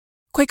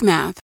Quick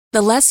math.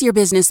 The less your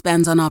business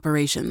spends on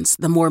operations,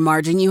 the more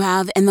margin you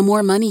have and the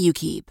more money you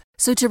keep.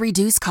 So to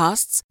reduce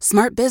costs,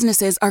 smart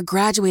businesses are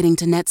graduating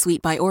to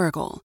NetSuite by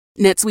Oracle.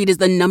 NetSuite is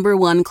the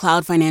 #1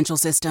 cloud financial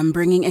system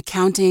bringing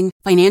accounting,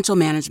 financial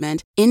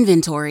management,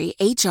 inventory,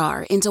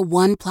 HR into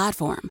one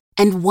platform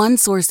and one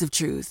source of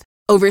truth.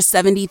 Over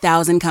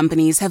 70,000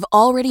 companies have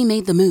already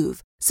made the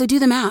move. So do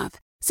the math.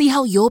 See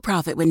how you'll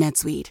profit with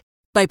NetSuite.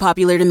 By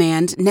popular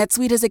demand,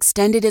 NetSuite has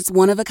extended its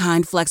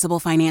one-of-a-kind flexible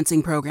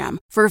financing program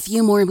for a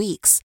few more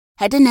weeks.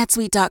 Head to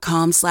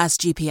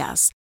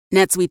netsuite.com/GPS.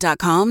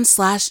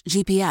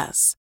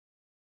 netsuite.com/GPS.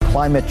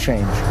 Climate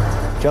change.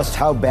 Just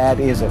how bad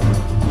is it?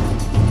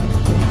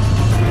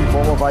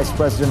 Former Vice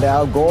President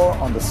Al Gore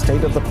on the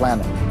state of the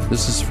planet.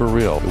 This is for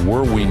real.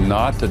 Were we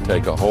not to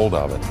take a hold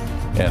of it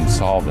and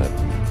solve it,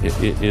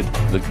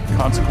 the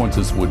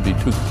consequences would be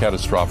too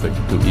catastrophic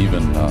to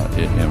even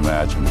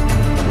imagine.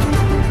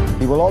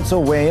 He will also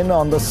weigh in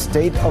on the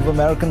state of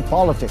American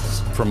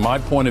politics. From my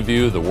point of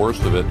view, the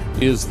worst of it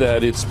is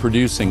that it's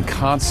producing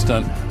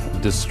constant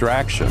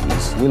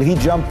distractions. Will he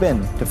jump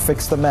in to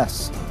fix the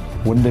mess?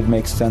 Wouldn't it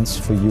make sense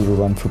for you to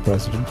run for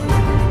president?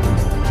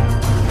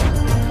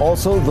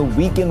 Also, the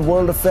week in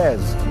world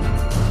affairs.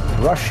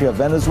 Russia,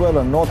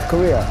 Venezuela, North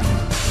Korea.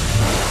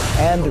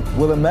 And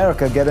will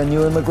America get a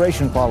new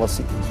immigration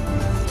policy?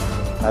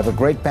 I have a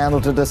great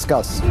panel to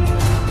discuss.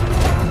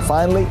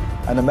 Finally,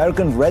 an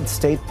American red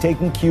state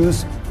taking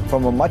cues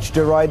from a much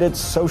derided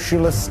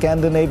socialist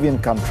Scandinavian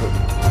country.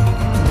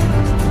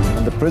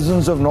 In the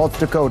prisons of North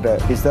Dakota,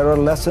 is there a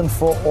lesson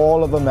for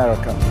all of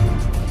America?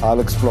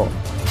 I'll explore.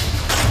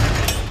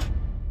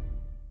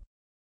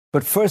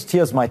 But first,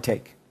 here's my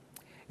take.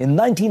 In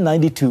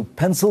 1992,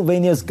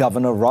 Pennsylvania's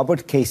Governor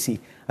Robert Casey,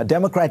 a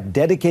Democrat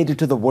dedicated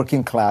to the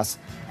working class,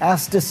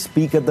 asked to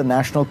speak at the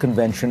National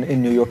Convention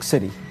in New York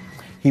City.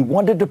 He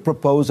wanted to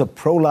propose a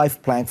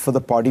pro-life plank for the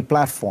party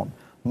platform,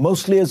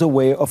 mostly as a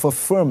way of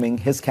affirming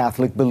his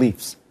Catholic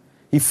beliefs.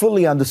 He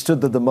fully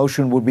understood that the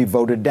motion would be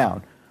voted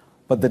down,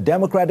 but the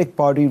Democratic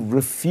Party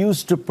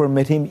refused to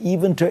permit him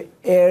even to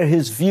air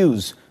his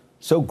views.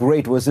 So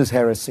great was his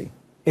heresy.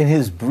 In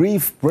his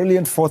brief,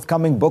 brilliant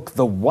forthcoming book,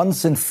 The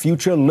Once and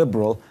Future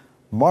Liberal,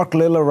 Mark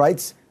Lilla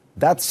writes,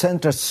 that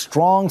sent a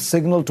strong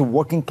signal to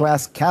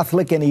working-class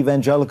Catholic and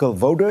evangelical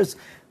voters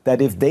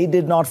that if they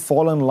did not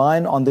fall in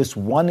line on this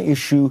one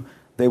issue,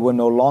 they were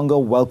no longer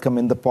welcome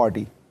in the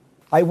party.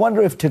 I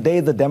wonder if today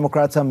the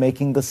Democrats are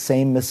making the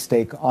same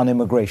mistake on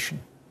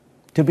immigration.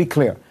 To be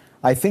clear,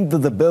 I think that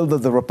the bill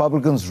that the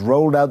Republicans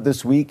rolled out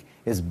this week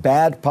is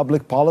bad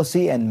public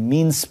policy and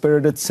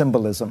mean-spirited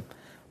symbolism.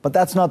 But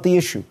that's not the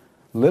issue.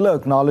 Lilla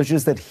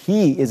acknowledges that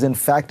he is in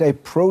fact a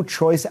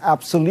pro-choice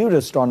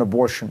absolutist on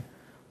abortion.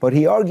 But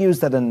he argues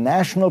that a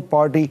national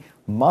party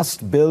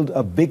must build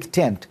a big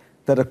tent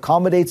that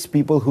accommodates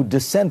people who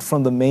dissent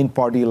from the main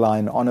party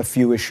line on a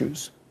few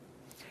issues.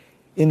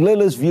 In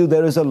Lilla's view,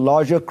 there is a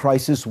larger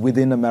crisis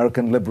within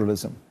American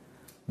liberalism.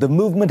 The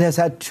movement has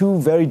had two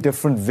very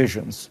different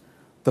visions.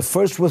 The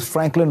first was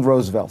Franklin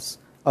Roosevelt's,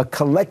 a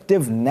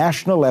collective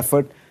national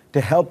effort to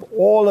help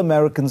all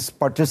Americans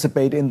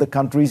participate in the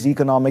country's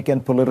economic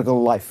and political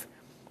life.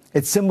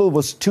 Its symbol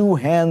was two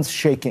hands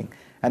shaking,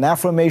 an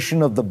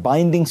affirmation of the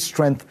binding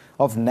strength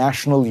of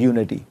national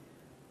unity.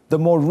 The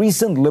more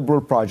recent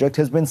liberal project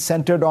has been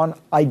centered on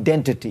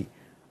identity,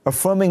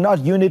 affirming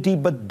not unity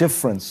but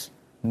difference,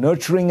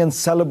 nurturing and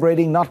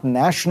celebrating not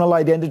national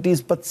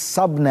identities but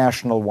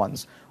subnational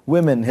ones,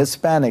 women,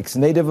 Hispanics,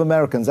 Native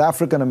Americans,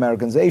 African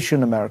Americans,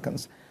 Asian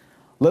Americans.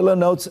 Lilla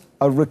notes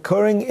a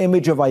recurring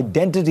image of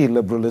identity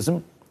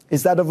liberalism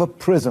is that of a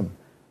prism,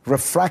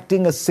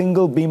 refracting a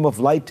single beam of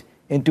light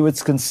into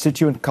its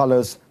constituent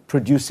colors,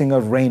 producing a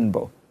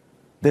rainbow.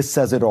 This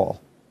says it all.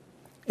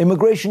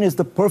 Immigration is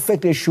the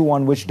perfect issue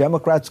on which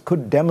Democrats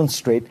could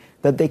demonstrate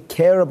that they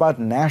care about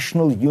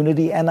national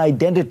unity and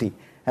identity,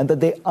 and that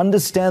they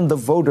understand the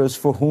voters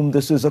for whom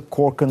this is a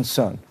core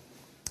concern.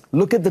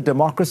 Look at the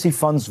Democracy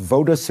Fund's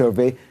voter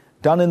survey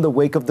done in the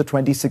wake of the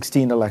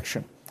 2016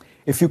 election.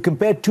 If you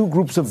compare two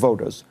groups of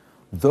voters,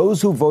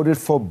 those who voted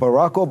for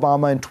Barack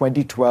Obama in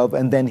 2012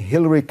 and then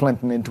Hillary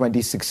Clinton in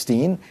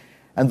 2016,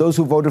 and those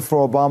who voted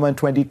for Obama in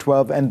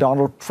 2012 and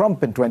Donald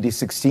Trump in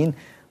 2016,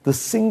 the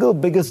single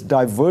biggest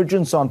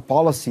divergence on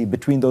policy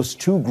between those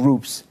two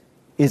groups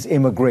is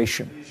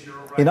immigration.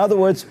 In other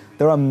words,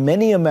 there are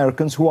many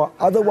Americans who are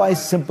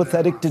otherwise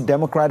sympathetic to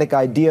democratic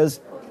ideas,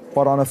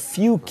 but on a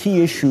few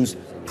key issues,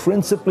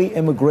 principally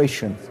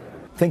immigration,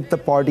 think the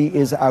party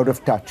is out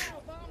of touch.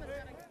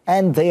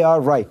 And they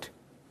are right.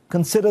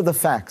 Consider the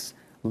facts.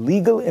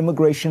 Legal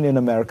immigration in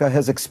America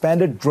has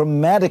expanded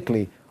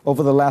dramatically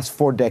over the last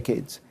 4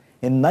 decades.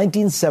 In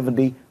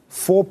 1970,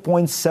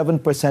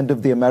 4.7%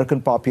 of the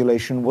American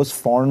population was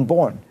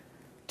foreign-born.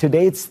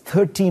 Today, it's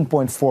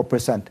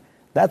 13.4%.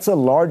 That's a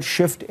large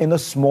shift in a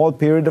small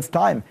period of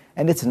time,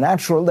 and it's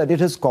natural that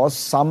it has caused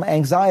some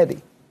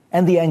anxiety.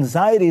 And the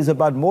anxiety is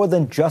about more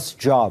than just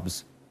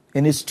jobs.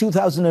 In his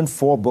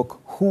 2004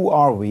 book, Who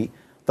Are We?,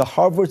 the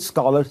Harvard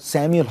scholar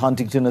Samuel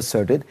Huntington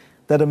asserted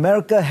that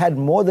America had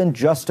more than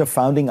just a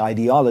founding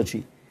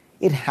ideology.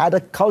 it had a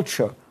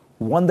culture,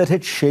 one that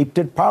had shaped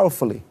it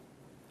powerfully.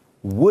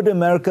 Would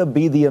America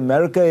be the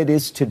America it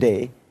is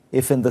today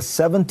if in the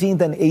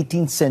 17th and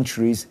 18th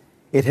centuries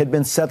it had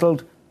been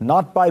settled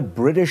not by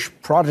British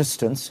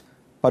Protestants,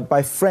 but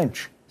by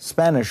French,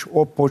 Spanish,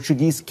 or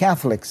Portuguese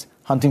Catholics?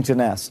 Huntington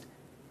asked.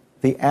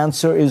 The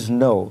answer is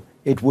no,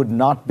 it would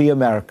not be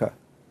America.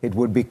 It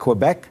would be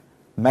Quebec,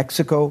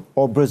 Mexico,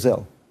 or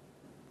Brazil.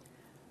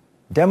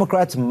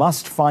 Democrats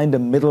must find a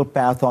middle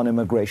path on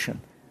immigration.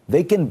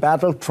 They can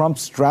battle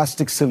Trump's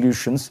drastic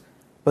solutions,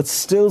 but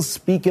still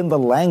speak in the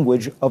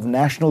language of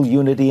national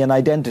unity and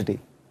identity.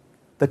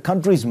 The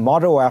country's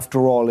motto,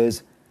 after all,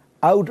 is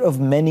out of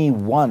many,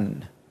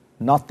 one,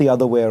 not the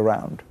other way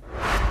around.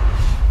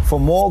 For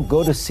more,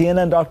 go to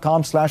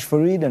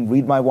cnn.com/Fareed and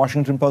read my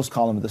Washington Post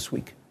column this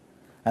week.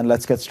 And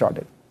let's get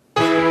started.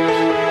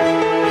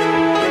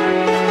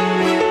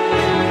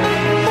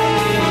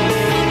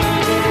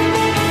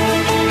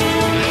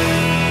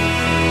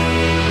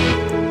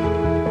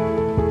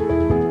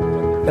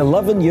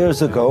 "11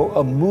 years ago,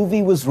 a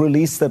movie was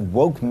released that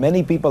woke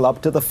many people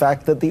up to the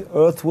fact that the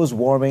Earth was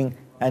warming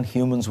and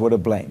humans were to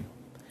blame.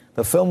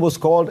 The film was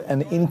called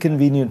An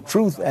Inconvenient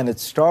Truth, and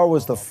its star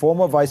was the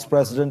former Vice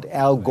President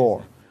Al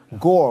Gore.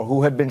 Gore,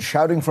 who had been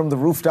shouting from the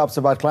rooftops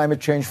about climate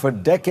change for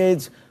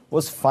decades,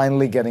 was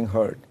finally getting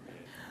heard.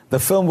 The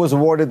film was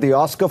awarded the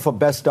Oscar for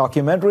Best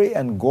Documentary,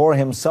 and Gore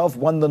himself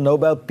won the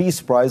Nobel Peace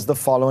Prize the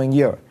following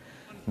year.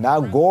 Now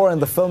Gore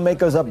and the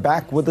filmmakers are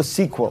back with a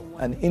sequel,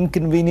 An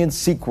Inconvenient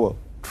Sequel.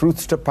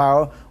 Truths to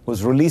Power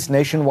was released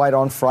nationwide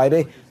on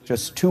Friday,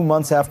 just 2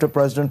 months after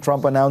President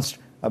Trump announced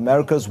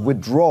America's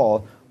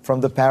withdrawal from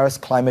the Paris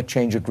Climate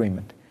Change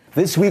Agreement.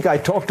 This week, I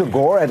talked to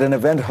Gore at an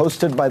event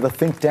hosted by the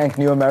think tank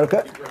New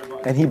America,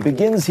 and he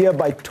begins here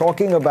by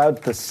talking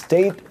about the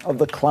state of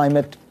the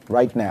climate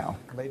right now.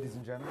 Ladies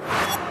and gentlemen.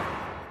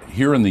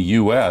 Here in the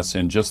U.S.,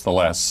 in just the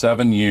last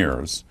 7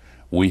 years,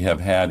 we have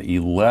had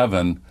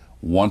 11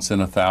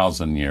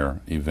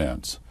 once-in-a-thousand-year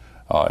events.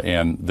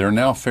 And they're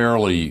now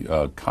fairly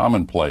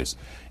commonplace.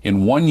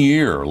 In 1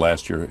 year,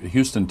 last year,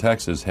 Houston,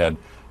 Texas had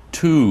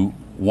 2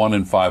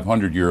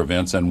 1-in-500-year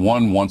events and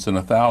 1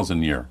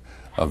 once-in-a-thousand-year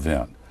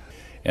event.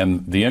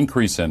 And the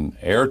increase in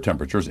air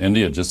temperatures,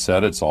 India just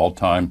set its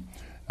all-time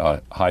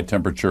high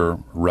temperature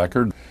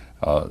record.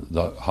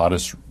 The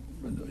hottest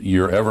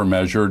year ever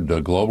measured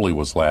globally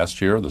was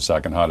last year, the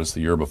second hottest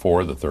the year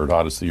before, the third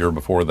hottest the year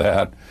before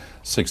that.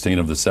 16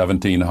 of the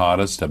 17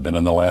 hottest have been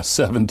in the last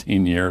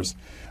 17 years.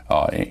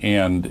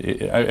 And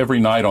every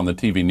night on the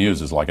TV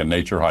news is like a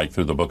nature hike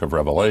through the book of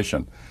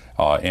Revelation.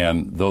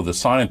 And though the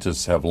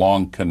scientists have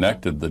long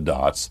connected the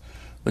dots,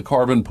 the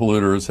carbon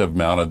polluters have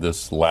mounted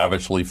this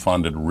lavishly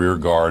funded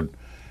rearguard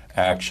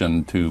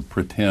action to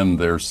pretend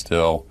there's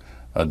still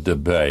a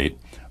debate.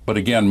 But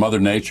again, Mother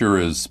Nature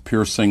is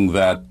piercing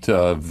that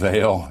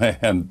veil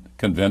and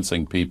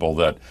convincing people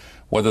that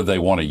whether they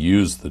want to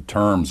use the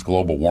terms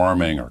global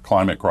warming or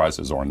climate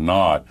crisis or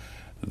not,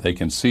 they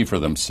can see for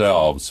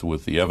themselves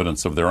with the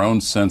evidence of their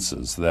own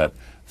senses that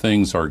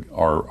things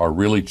are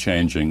really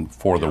changing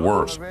for the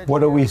worse.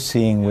 What are we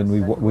seeing when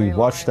we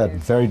watch that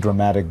very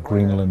dramatic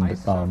Greenland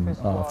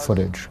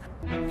footage?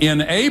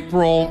 In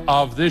April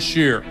of this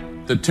year,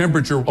 the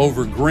temperature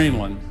over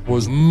Greenland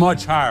was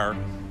much higher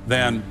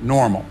than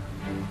normal.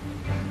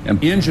 An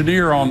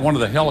engineer on one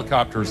of the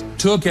helicopters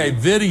took a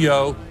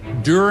video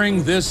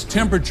during this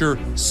temperature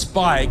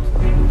spike.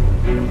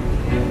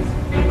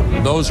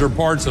 Those are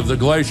parts of the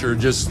glacier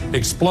just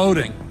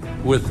exploding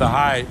with the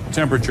high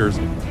temperatures.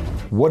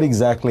 What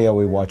exactly are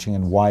we watching,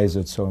 and why is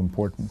it so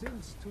important?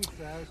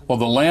 Well,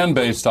 the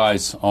land-based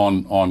ice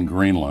on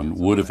Greenland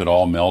would, if it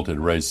all melted,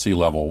 raise sea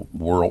level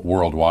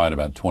worldwide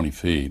about 20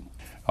 feet.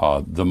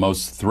 The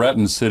most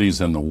threatened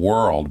cities in the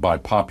world by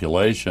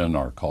population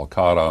are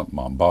Kolkata,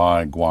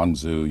 Mumbai,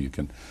 Guangzhou. You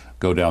can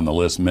go down the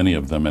list, many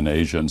of them in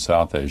Asia and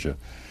South Asia.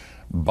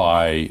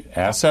 By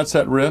assets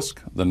at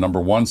risk, the number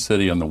one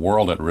city in the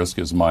world at risk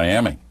is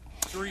Miami.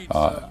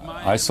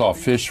 I saw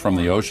fish from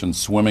the ocean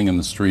swimming in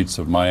the streets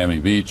of Miami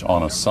Beach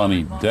on a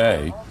sunny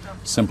day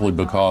simply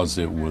because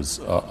it was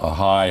a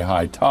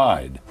high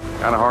tide.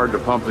 Kind of hard to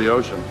pump the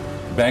ocean.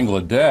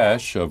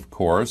 Bangladesh, of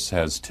course,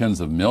 has tens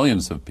of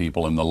millions of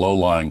people in the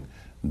low-lying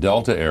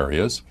delta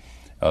areas.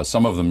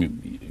 Some of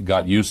them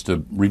got used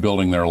to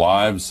rebuilding their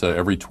lives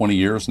every 20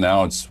 years.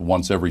 Now it's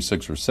once every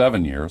 6 or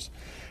 7 years.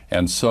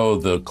 And so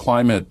the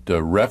climate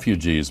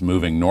refugees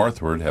moving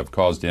northward have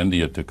caused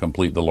India to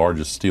complete the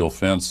largest steel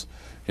fence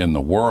in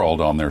the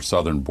world on their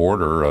southern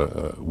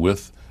border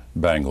with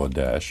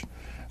Bangladesh.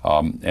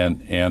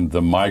 And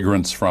the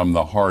migrants from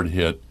the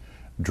hard-hit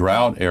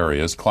drought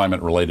areas,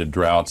 climate-related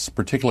droughts,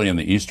 particularly in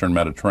the eastern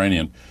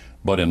Mediterranean,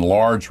 but in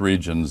large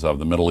regions of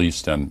the Middle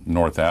East and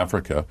North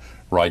Africa.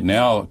 Right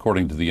now,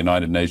 according to the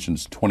United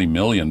Nations, 20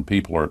 million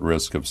people are at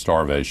risk of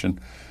starvation,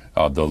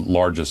 the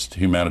largest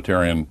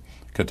humanitarian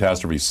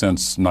catastrophe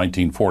since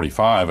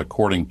 1945,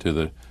 according to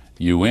the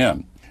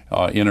UN.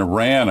 In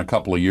Iran, a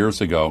couple of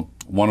years ago,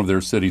 one of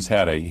their cities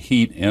had a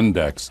heat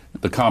index,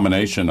 the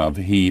combination of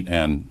heat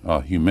and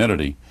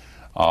humidity,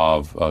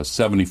 of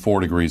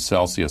 74 degrees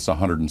Celsius,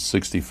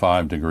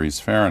 165 degrees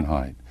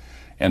Fahrenheit.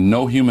 And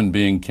no human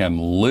being can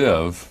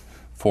live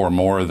for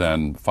more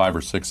than 5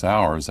 or 6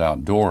 hours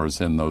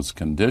outdoors in those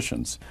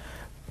conditions.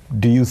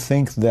 Do you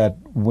think that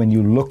when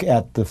you look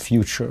at the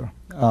future,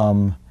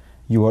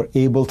 you are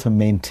able to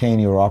maintain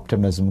your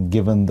optimism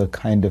given the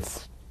kind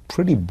of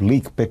pretty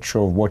bleak picture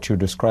of what you're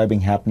describing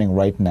happening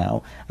right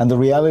now, and the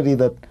reality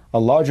that a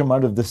large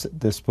amount of this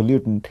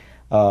pollutant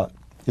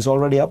is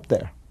already up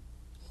there?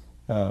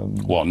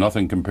 Well,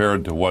 nothing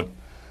compared to what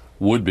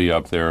would be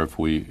up there if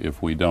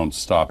we don't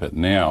stop it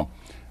now,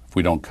 if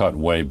we don't cut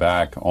way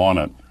back on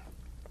it.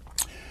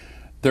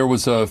 There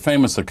was a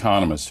famous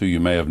economist who you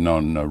may have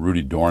known,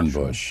 Rudy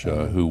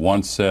Dornbush, who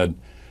once said,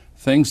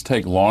 "Things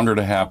take longer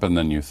to happen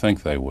than you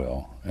think they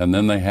will, and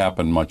then they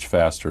happen much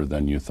faster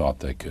than you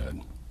thought they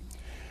could."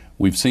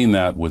 We've seen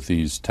that with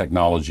these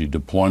technology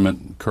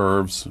deployment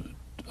curves.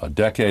 A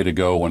decade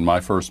ago, when my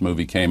first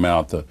movie came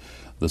out,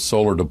 the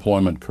solar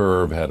deployment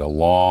curve had a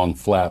long,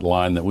 flat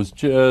line that was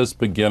just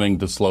beginning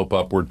to slope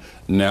upward.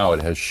 Now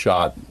it has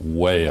shot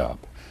way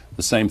up.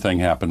 The same thing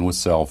happened with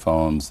cell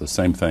phones. The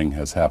same thing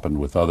has happened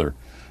with other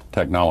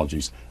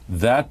technologies.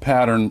 That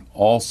pattern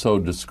also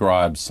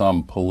describes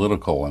some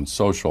political and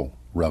social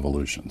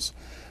revolutions.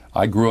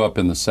 I grew up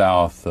in the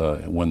South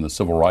when the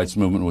civil rights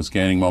movement was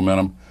gaining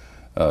momentum.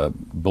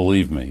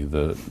 Believe me,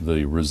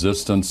 the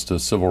resistance to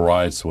civil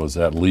rights was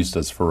at least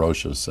as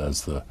ferocious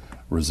as the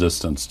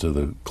resistance to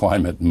the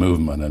climate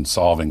movement and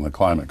solving the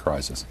climate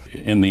crisis.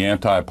 In the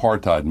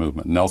anti-apartheid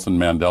movement, Nelson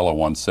Mandela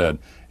once said,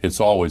 "It's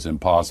always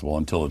impossible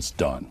until it's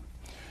done."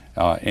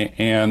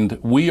 And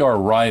we are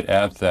right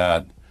at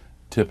that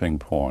tipping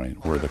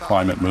point where the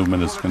climate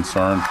movement is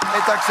concerned.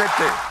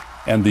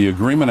 And the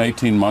agreement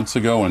 18 months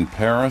ago in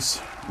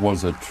Paris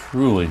was a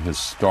truly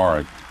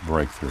historic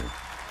breakthrough.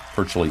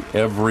 Virtually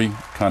every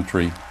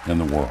country in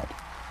the world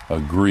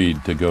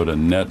agreed to go to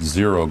net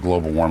zero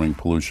global warming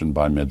pollution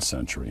by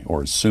mid-century,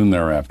 or as soon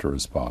thereafter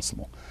as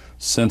possible.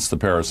 Since the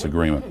Paris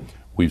Agreement,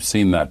 we've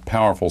seen that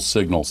powerful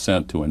signal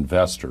sent to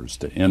investors,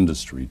 to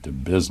industry, to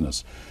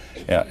business.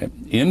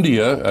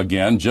 India,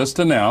 again, just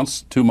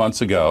announced 2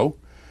 months ago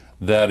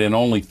that in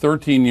only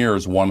 13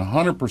 years,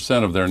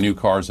 100% of their new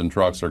cars and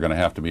trucks are going to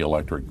have to be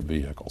electric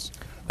vehicles.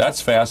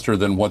 That's faster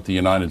than what the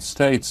United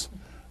States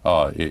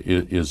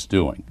is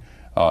doing.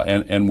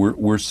 And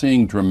we're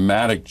seeing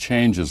dramatic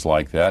changes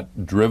like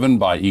that, driven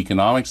by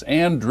economics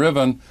and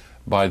driven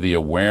by the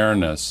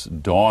awareness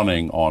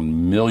dawning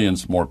on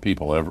millions more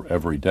people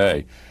every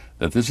day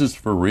that this is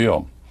for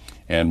real.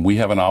 And we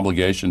have an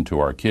obligation to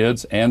our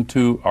kids and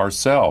to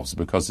ourselves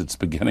because it's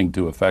beginning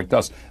to affect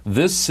us.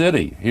 This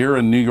city, here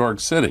in New York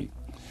City,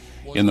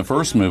 in the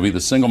first movie, the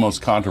single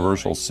most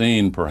controversial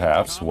scene,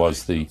 perhaps,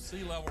 was the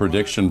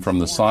prediction from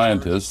the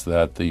scientists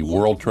that the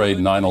World Trade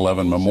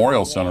 9/11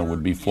 Memorial Center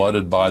would be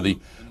flooded by the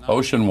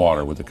ocean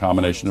water with a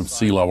combination of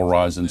sea level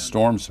rise and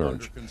storm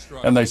surge.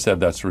 And they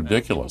said that's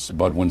ridiculous.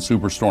 But when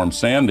Superstorm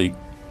Sandy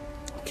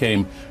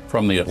came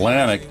from the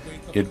Atlantic,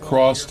 it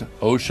crossed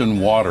ocean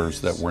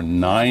waters that were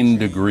 9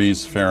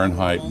 degrees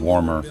Fahrenheit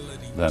warmer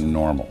than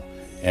normal.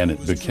 And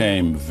it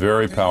became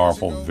very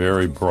powerful,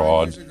 very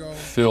broad,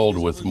 filled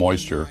with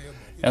moisture.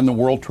 And the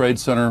World Trade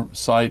Center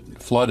site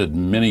flooded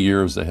many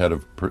years ahead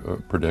of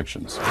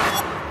predictions.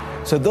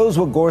 So those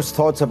were Gore's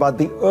thoughts about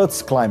the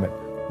Earth's climate.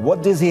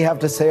 What does he have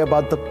to say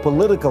about the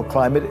political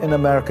climate in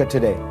America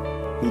today?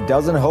 He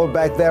doesn't hold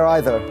back there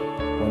either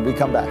when we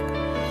come back.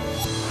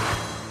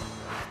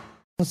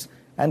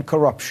 And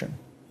corruption.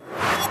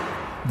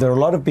 There are a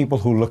lot of people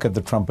who look at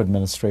the Trump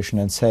administration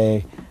and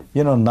say,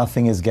 you know,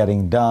 nothing is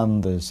getting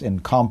done, there's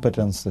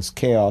incompetence, there's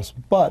chaos,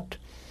 but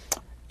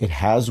it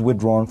has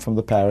withdrawn from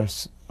the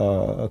Paris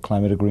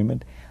climate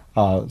agreement.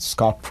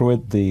 Scott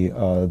Pruitt, the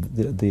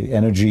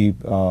energy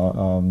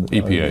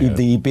EPA,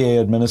 the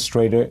EPA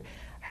administrator,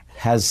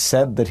 has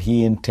said that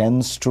he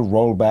intends to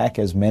roll back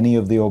as many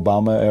of the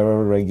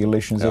Obama-era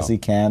regulations as he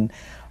can.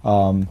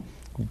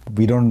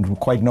 We don't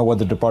quite know what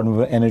the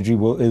Department of Energy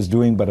is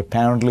doing, but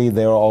apparently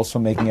they're also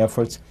making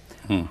efforts.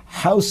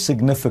 How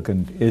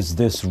significant is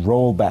this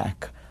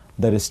rollback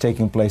that is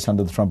taking place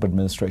under the Trump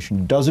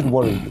administration? Does it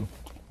worry you?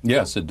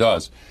 Yes, it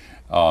does.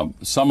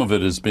 Some of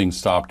it is being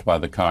stopped by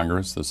the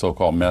Congress. The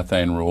so-called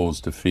methane rule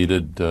is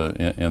defeated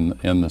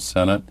in the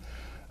Senate.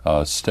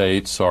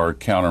 States are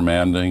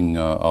countermanding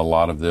a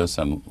lot of this,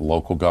 and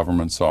local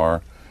governments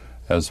are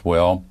as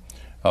well.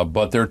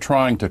 But they're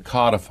trying to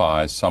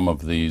codify some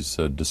of these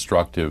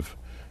destructive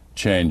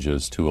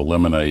changes to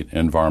eliminate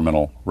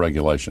environmental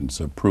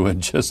regulations. Pruitt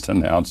just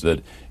announced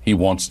that he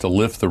wants to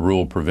lift the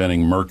rule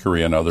preventing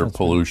mercury and other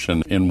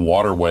pollution in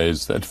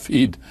waterways that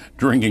feed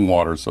drinking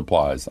water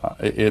supplies.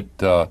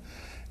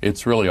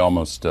 It's really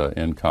almost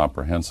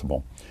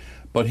incomprehensible.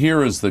 But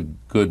here is the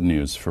good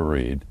news,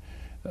 Fareed.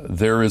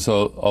 There is a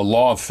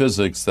law of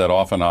physics that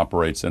often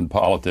operates in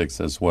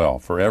politics as well.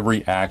 For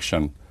every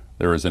action,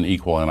 there is an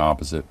equal and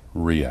opposite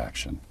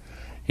reaction.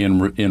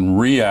 In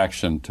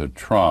reaction to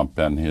Trump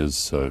and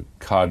his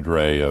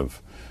cadre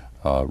of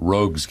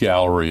rogues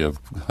gallery of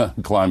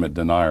climate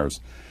deniers,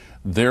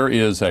 There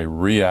is a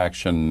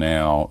reaction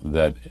now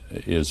that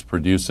is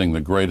producing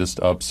the greatest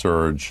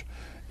upsurge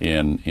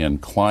in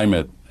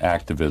climate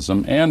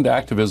activism and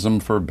activism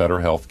for better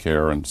health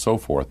care and so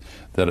forth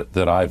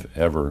that I've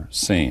ever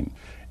seen.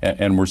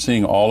 And we're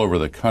seeing all over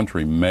the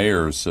country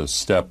mayors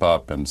step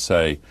up and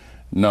say,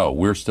 no,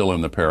 we're still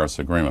in the Paris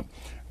Agreement.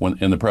 When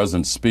in the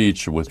president's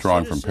speech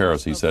withdrawing from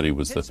Paris, he said he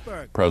was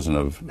the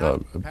president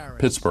of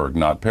Pittsburgh,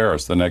 not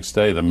Paris. The next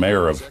day, the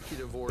mayor of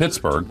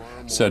Pittsburgh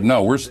said,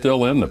 no, we're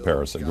still in the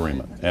Paris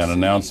Agreement, and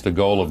announced a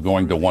goal of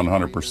going to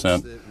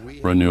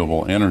 100%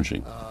 renewable energy.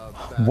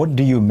 What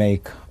do you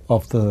make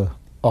of the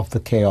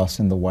chaos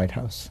in the White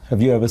House?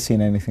 Have you ever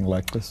seen anything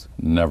like this?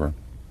 Never.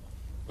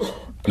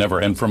 Never.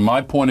 And from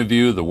my point of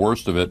view, the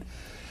worst of it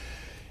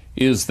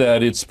is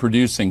that it's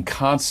producing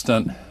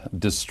constant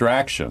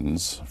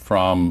distractions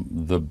from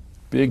the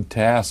big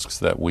tasks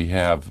that we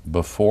have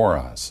before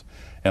us.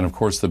 And of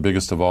course, the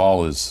biggest of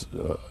all is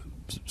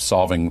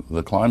solving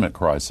the climate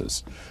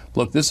crisis.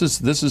 Look, this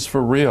is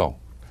for real.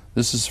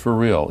 This is for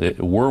real.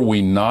 Were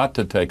we not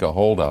to take a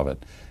hold of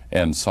it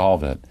and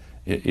solve it,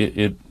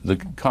 the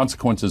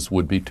consequences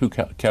would be too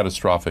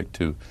catastrophic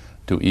to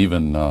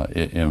even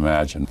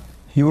imagine.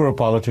 You were a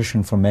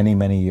politician for many,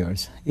 many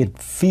years. It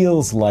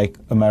feels like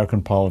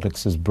American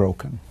politics is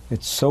broken.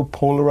 It's so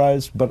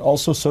polarized, but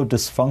also so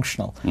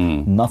dysfunctional.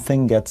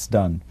 Nothing gets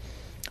done.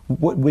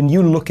 When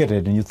you look at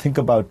it and you think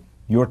about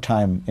your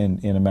time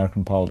in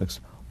American politics,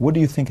 what do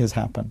you think has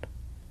happened?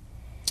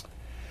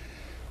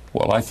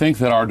 Well, I think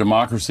that our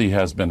democracy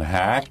has been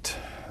hacked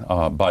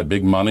by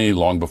big money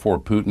long before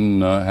Putin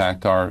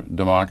hacked our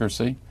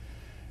democracy.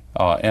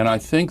 And I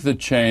think the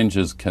change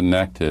is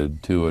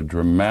connected to a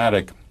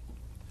dramatic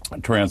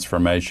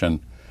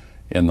transformation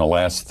in the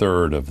last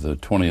third of the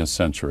 20th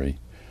century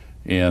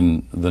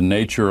in the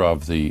nature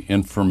of the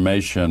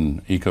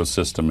information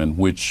ecosystem in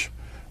which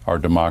our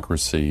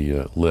democracy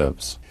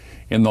lives.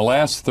 In the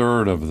last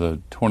third of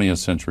the 20th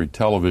century,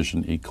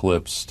 television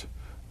eclipsed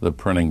the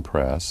printing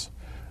press,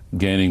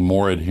 gaining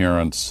more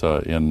adherents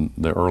in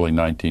the early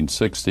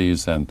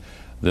 1960s, and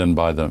then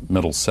by the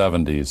middle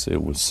 70s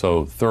it was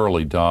so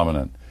thoroughly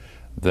dominant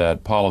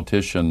that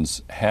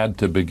politicians had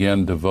to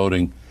begin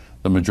devoting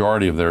the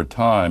majority of their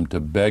time to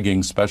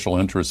begging special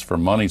interests for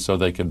money so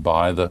they could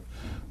buy the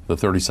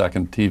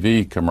 30-second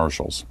TV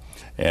commercials.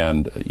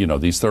 And, you know,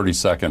 these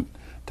 30-second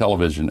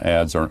television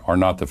ads are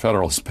not the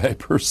Federalist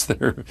Papers.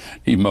 They're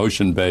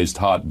emotion-based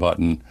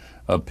hot-button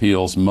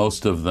appeals,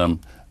 most of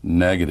them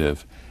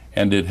negative.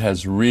 And it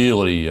has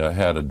really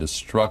had a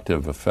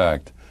destructive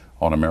effect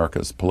on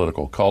America's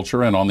political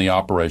culture and on the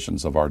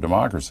operations of our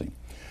democracy.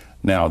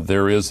 Now,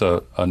 there is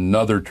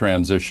another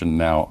transition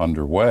now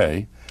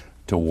underway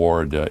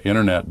toward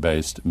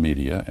internet-based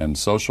media and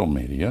social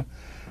media.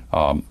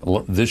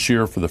 This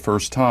year, for the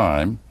first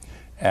time,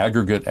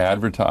 aggregate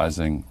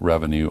advertising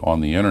revenue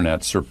on the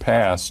internet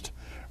surpassed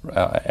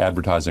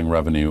advertising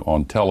revenue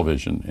on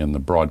television in the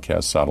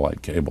broadcast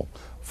satellite cable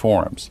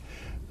forums.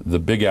 The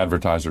big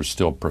advertisers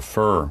still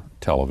prefer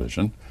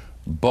television,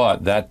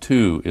 but that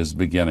too is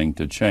beginning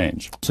to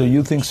change. So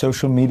you think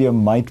social media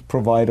might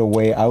provide a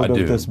way out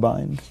of this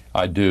bind?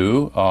 I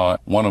do.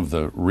 One of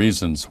the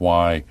reasons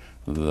why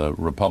the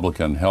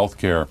Republican health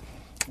care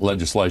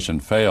legislation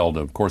failed,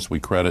 of course, we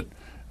credit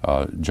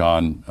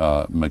John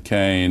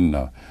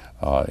McCain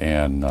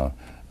and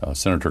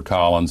Senator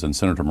Collins and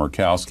Senator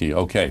Murkowski.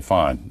 Okay,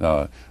 fine.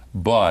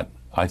 But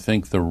I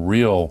think the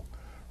real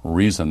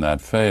reason that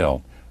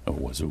failed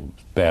was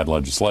bad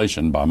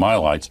legislation by my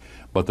lights,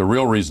 but the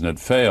real reason it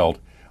failed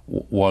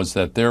was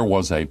that there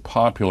was a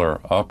popular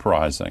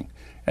uprising,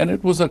 and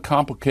it was a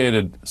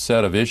complicated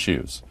set of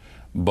issues.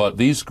 But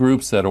these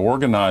groups that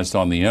organized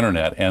on the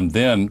internet and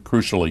then,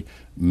 crucially,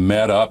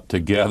 met up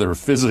together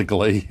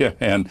physically,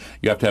 and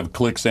you have to have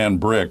clicks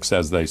and bricks,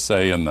 as they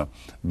say in the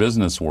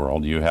business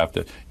world.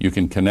 You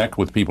can connect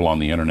with people on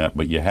the internet,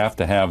 but you have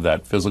to have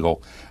that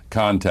physical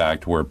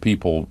contact where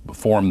people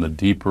form the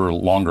deeper,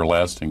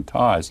 longer-lasting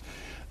ties.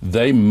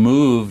 They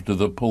moved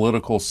the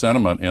political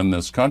sentiment in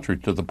this country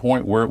to the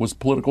point where it was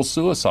political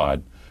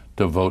suicide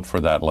to vote for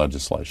that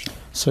legislation.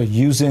 So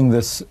using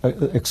this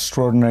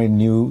extraordinary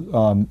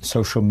new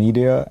social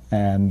media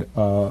and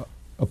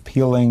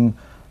appealing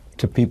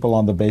to people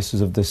on the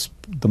basis of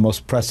the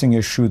most pressing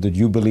issue that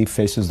you believe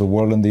faces the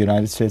world in the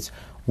United States,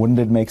 wouldn't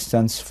it make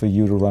sense for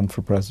you to run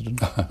for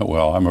president?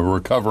 Well, I'm a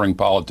recovering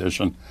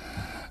politician,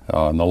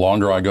 and the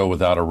longer I go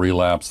without a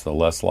relapse, the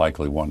less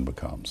likely one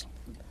becomes.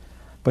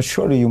 But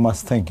surely you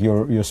must think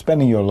you're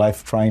spending your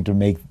life trying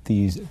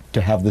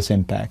to have this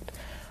impact.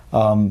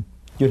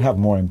 You'd have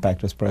more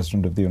impact as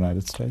President of the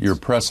United States. You're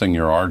pressing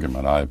your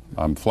argument.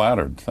 I'm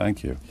flattered.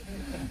 Thank you.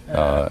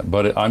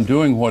 But I'm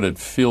doing what it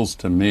feels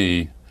to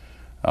me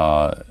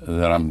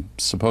that I'm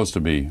supposed to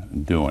be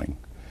doing.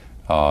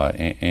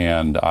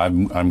 And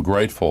I'm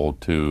grateful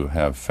to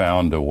have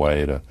found a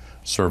way to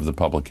serve the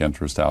public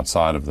interest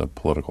outside of the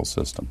political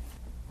system.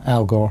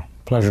 Al Gore,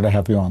 pleasure to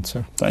have you on,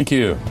 sir. Thank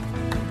you.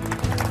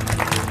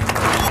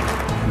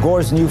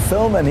 Gore's new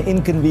film, An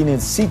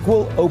Inconvenient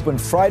Sequel,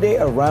 opened Friday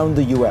around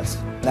the U.S.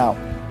 Now,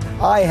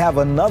 I have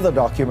another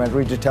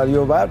documentary to tell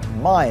you about,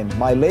 mine.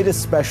 My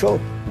latest special,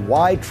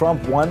 Why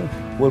Trump Won,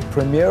 will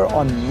premiere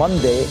on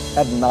Monday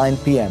at 9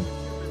 p.m.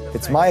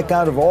 It's my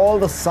account of all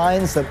the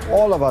signs that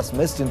all of us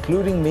missed,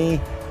 including me,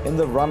 in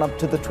the run-up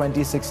to the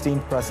 2016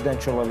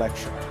 presidential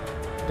election.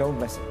 Don't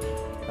miss it.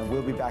 And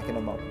we'll be back in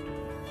a moment.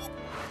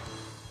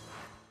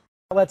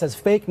 That's as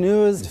fake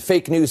news.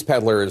 Fake news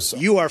peddlers.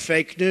 You are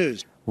fake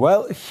news.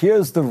 Well,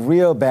 here's the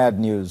real bad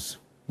news.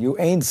 You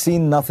ain't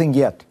seen nothing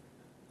yet.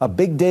 A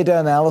big data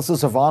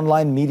analysis of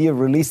online media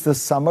released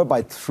this summer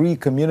by 3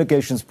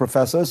 communications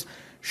professors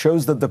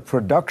shows that the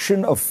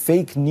production of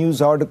fake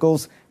news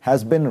articles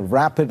has been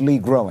rapidly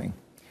growing.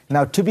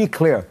 Now, to be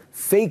clear,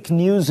 fake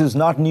news is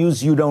not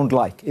news you don't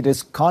like. It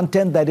is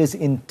content that is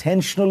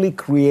intentionally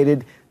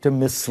created to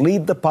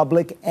mislead the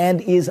public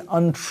and is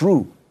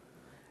untrue.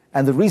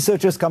 And the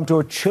researchers come to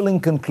a chilling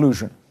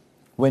conclusion.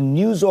 When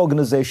news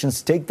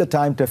organizations take the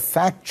time to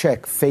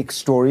fact-check fake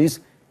stories,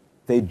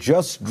 they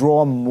just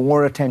draw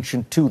more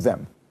attention to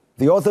them.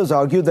 The authors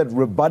argue that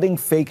rebutting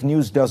fake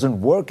news doesn't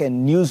work,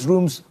 and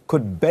newsrooms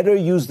could better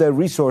use their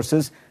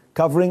resources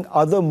covering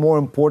other more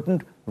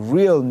important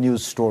real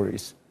news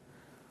stories.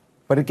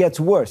 But it gets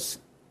worse.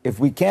 If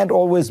we can't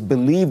always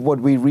believe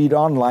what we read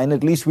online,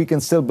 at least we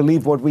can still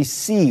believe what we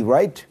see,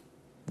 right?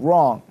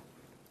 Wrong.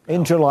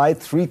 In July,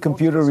 3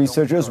 computer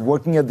researchers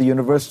working at the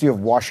University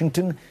of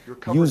Washington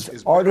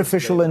used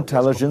artificial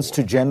intelligence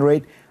to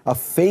generate a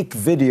fake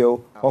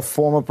video of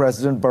former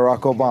President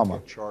Barack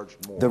Obama.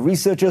 The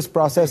researchers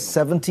processed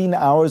 17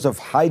 hours of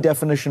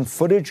high-definition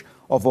footage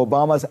of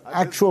Obama's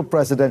actual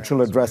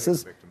presidential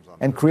addresses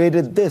and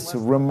created this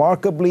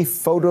remarkably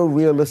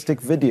photorealistic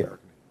video.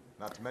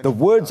 The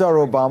words are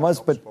Obama's,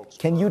 but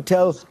can you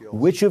tell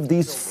which of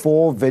these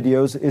 4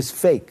 videos is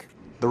fake?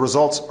 The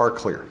results are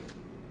clear.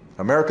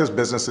 America's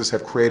businesses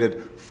have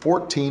created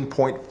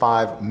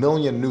 14.5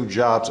 million new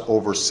jobs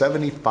over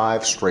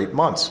 75 straight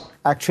months.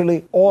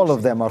 Actually, all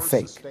of them are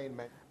fake.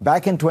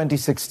 Back in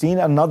 2016,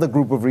 another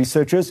group of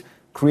researchers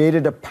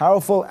created a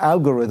powerful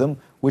algorithm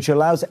which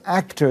allows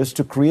actors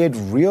to create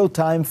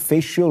real-time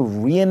facial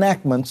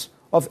reenactments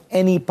of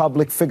any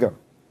public figure.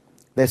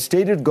 Their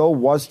stated goal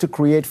was to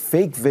create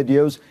fake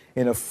videos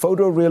in a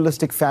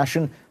photorealistic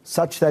fashion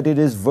such that it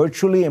is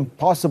virtually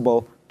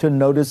impossible to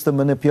notice the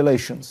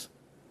manipulations.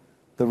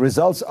 The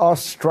results are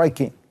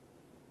striking.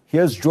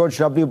 Here's George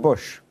W.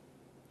 Bush,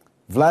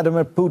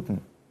 Vladimir Putin,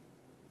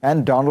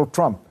 and Donald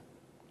Trump.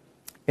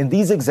 In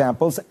these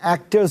examples,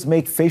 actors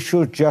make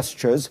facial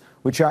gestures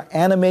which are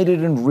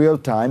animated in real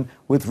time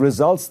with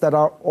results that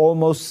are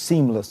almost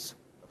seamless.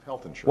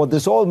 What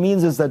this all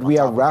means is that we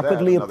are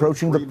rapidly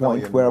approaching the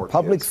point where a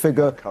public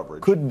figure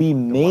could be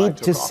made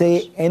to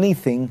say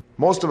anything.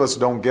 Most of us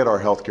don't get our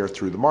health care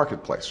through the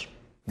marketplace.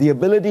 The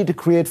ability to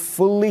create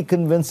fully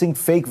convincing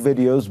fake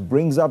videos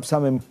brings up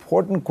some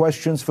important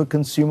questions for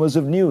consumers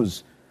of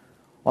news.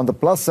 On the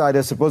plus side,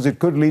 I suppose it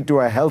could lead to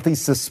a healthy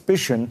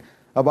suspicion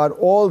about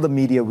all the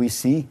media we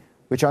see,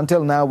 which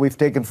until now we've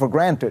taken for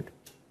granted.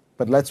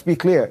 But let's be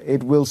clear,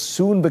 it will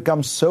soon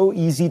become so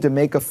easy to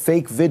make a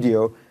fake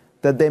video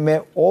that there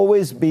may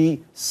always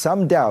be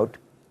some doubt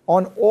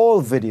on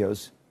all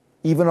videos,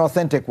 even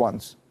authentic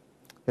ones.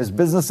 As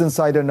Business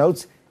Insider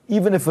notes,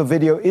 even if a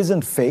video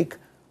isn't fake,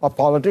 a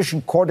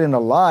politician caught in a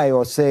lie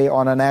or, say,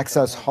 on an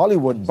Access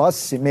Hollywood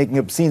bus making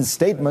obscene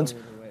statements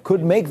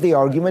could make the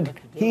argument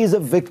he's a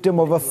victim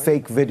of a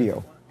fake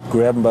video.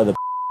 Grab him by the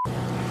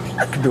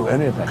I could do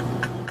anything.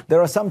 There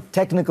are some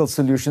technical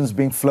solutions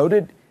being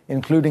floated,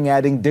 including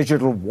adding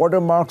digital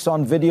watermarks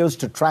on videos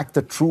to track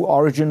the true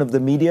origin of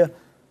the media.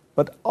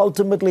 But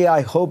ultimately,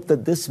 I hope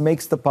that this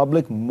makes the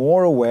public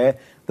more aware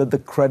that the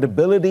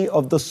credibility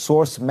of the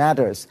source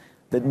matters,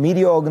 that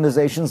media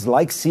organizations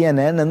like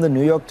CNN and the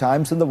New York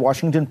Times and the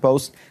Washington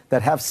Post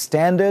that have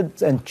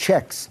standards and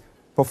checks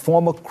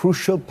perform a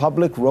crucial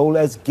public role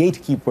as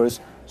gatekeepers,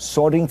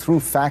 sorting through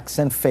facts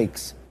and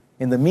fakes.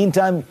 In the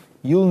meantime,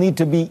 you'll need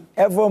to be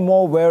ever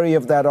more wary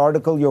of that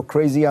article your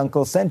crazy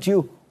uncle sent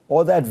you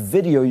or that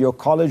video your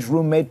college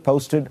roommate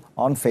posted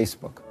on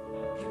Facebook.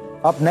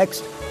 Up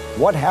next,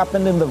 what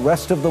happened in the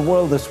rest of the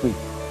world this week?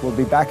 We'll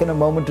be back in a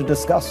moment to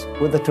discuss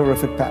with a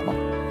terrific panel.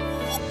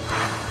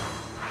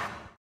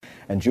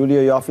 And Julia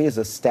Ioffe is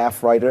a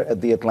staff writer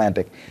at The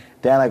Atlantic.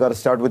 Dan, I got to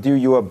start with you.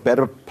 You are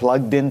better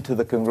plugged into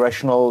the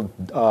congressional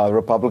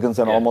Republicans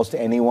than almost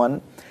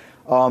anyone.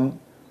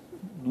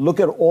 Look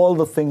at all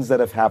the things that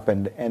have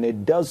happened, and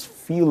it does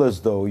feel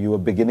as though you are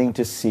beginning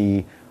to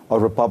see a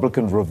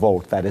Republican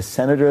revolt. That is,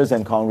 senators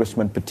and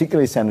congressmen,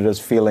 particularly senators,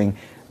 feeling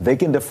they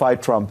can defy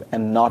Trump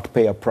and not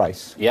pay a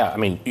price. Yeah, I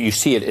mean, you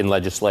see it in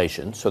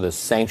legislation. So the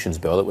sanctions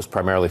bill that was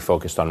primarily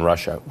focused on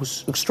Russia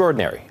was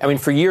extraordinary. I mean,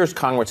 for years,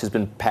 Congress has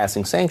been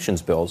passing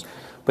sanctions bills,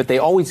 but they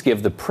always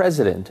give the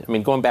president, I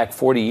mean, going back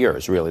 40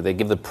 years, really, they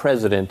give the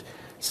president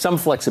some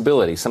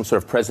flexibility, some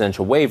sort of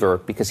presidential waiver,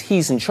 because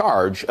he's in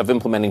charge of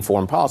implementing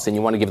foreign policy, and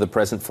you want to give the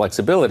president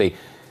flexibility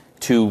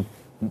to,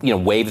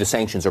 waive the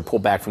sanctions or pull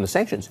back from the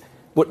sanctions.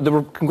 What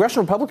the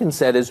congressional Republicans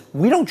said is,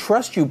 we don't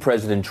trust you,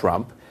 President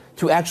Trump,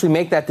 to actually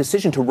make that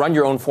decision to run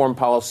your own foreign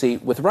policy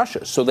with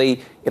Russia. So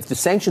if the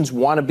sanctions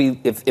want to be,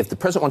 if the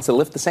president wants to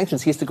lift the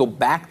sanctions, he has to go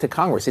back to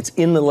Congress. It's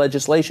in the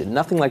legislation.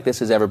 Nothing like this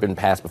has ever been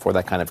passed before,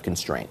 that kind of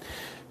constraint.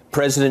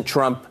 President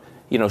Trump,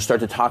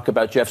 started to talk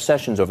about Jeff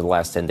Sessions over the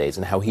last 10 days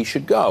and how he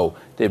should go.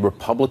 The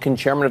Republican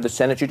chairman of the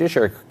Senate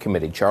Judiciary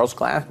Committee, Charles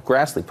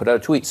Grassley, put out a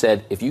tweet,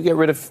 said, if you get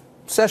rid of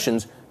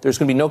Sessions, there's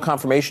going to be no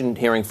confirmation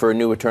hearing for a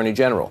new attorney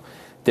general.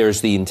 There's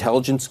the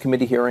Intelligence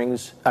Committee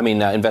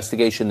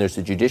investigation. There's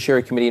the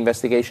Judiciary Committee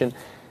investigation.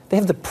 They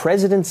have the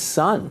president's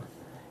son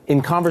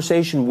in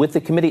conversation with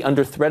the committee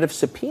under threat of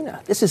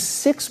subpoena. This is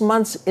 6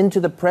 months into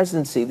the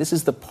presidency. This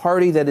is the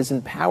party that is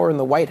in power in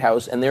the White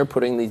House, and they're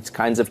putting these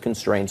kinds of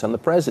constraints on the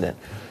president.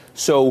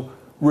 So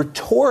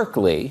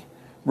rhetorically,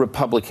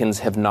 Republicans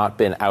have not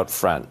been out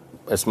front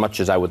as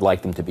much as I would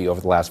like them to be over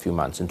the last few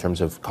months in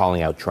terms of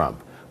calling out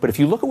Trump. But if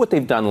you look at what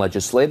they've done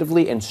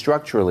legislatively and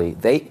structurally,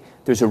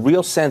 there's a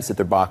real sense that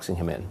they're boxing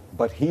him in.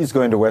 But he's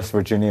going to West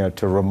Virginia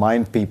to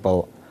remind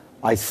people,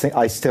 I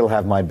still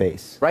have my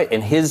base. Right,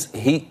 and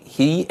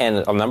he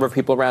and a number of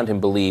people around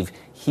him believe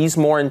he's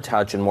more in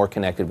touch and more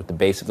connected with the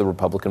base of the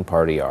Republican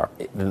Party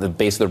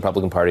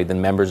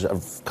than members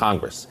of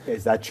Congress.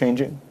 Is that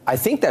changing? I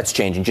think that's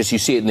changing. Just you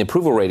see it in the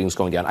approval ratings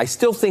going down. I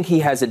still think he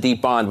has a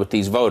deep bond with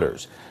these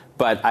voters,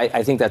 but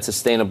I think that's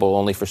sustainable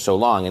only for so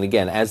long. And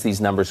again, as these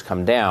numbers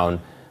come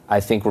down, I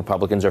think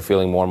Republicans are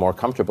feeling more and more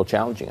comfortable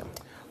challenging him.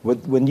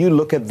 When you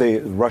look at the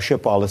Russia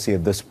policy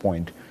at this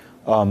point,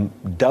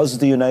 does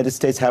the United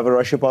States have a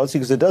Russia policy?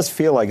 Because it does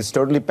feel like it's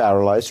totally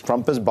paralyzed.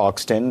 Trump is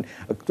boxed in.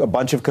 A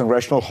bunch of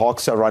congressional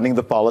hawks are running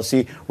the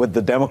policy, with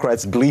the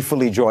Democrats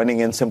gleefully joining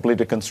in simply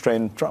to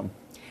constrain Trump.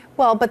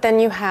 Well, but then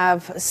you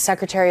have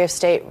Secretary of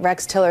State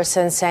Rex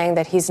Tillerson saying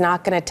that he's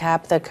not going to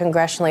tap the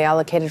congressionally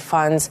allocated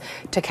funds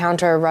to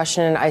counter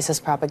Russian and ISIS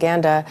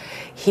propaganda.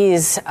 He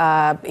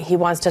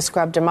wants to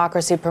scrub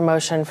democracy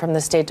promotion from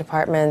the State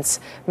Department's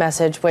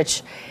message,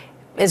 which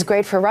is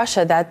great for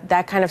Russia.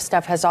 That kind of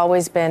stuff has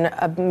always been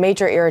a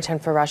major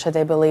irritant for Russia.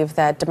 They believe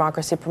that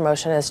democracy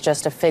promotion is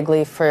just a fig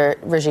leaf for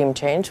regime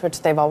change,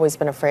 which they've always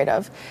been afraid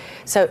of.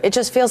 So it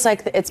just feels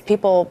like it's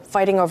people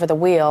fighting over the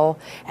wheel,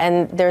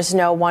 and there's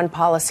no one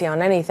policy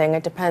on anything.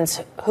 It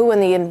depends who in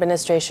the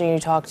administration you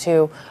talk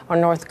to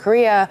on North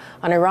Korea,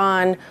 on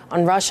Iran,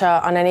 on Russia,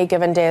 on any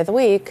given day of the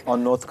week.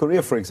 On North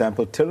Korea, for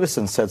example,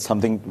 Tillerson said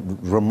something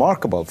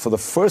remarkable. For the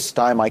first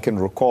time I can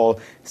recall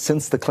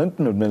since the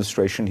Clinton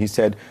administration, he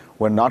said,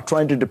 we're not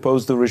trying to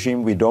depose the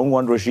regime. We don't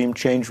want regime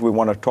change. We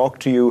want to talk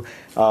to you.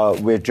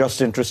 We're just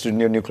interested in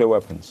your nuclear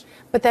weapons.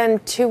 But then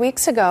 2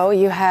 weeks ago,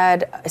 you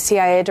had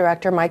CIA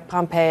Director Mike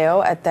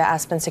Pompeo at the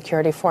Aspen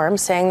Security Forum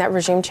saying that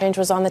regime change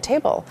was on the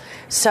table.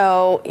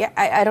 So yeah,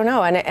 I don't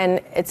know.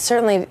 And it's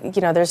certainly,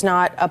 there's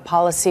not a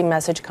policy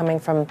message coming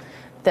from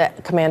the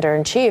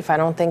commander-in-chief. I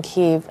don't think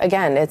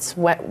it's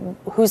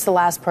who's the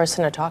last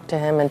person to talk to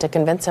him and to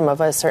convince him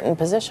of a certain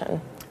position.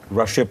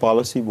 Russia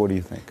policy, what do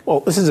you think? Well,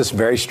 this is this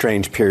very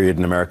strange period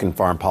in American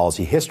foreign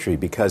policy history,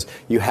 because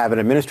you have an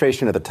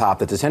administration at the top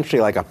that's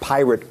essentially like a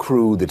pirate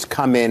crew that's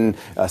come in,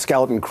 a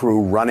skeleton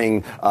crew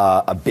running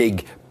a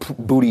big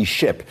booty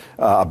ship,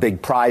 a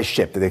big prize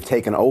ship that they've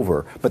taken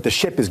over. But the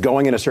ship is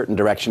going in a certain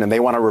direction and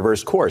they want to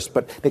reverse course,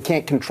 but they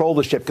can't control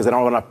the ship because they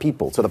don't have enough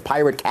people. So the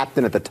pirate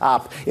captain at the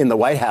top in the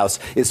White House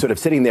is sort of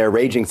sitting there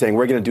raging, saying,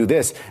 we're going to do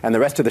this. And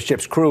the rest of the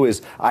ship's crew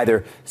is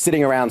either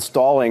sitting around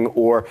stalling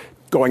or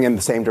going in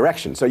the same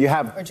direction. So you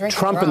have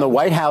Trump in the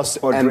White House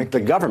and the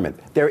government.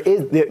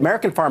 The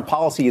American foreign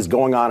policy is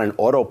going on in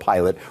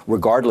autopilot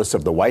regardless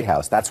of the White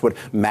House. That's what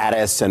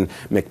Mattis and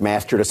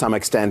McMaster to some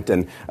extent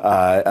and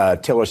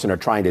Tillerson are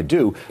trying to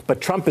do.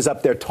 But Trump is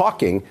up there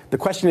talking. The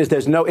question is,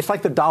 it's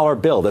like the dollar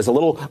bill. There's a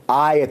little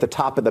eye at the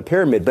top of the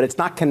pyramid, but it's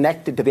not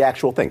connected to the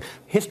actual thing.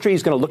 History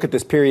is going to look at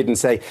this period and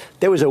say,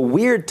 there was a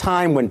weird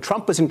time when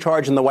Trump was in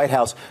charge in the White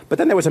House, but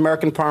then there was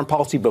American foreign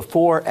policy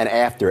before and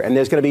after, and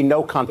there's going to be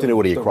no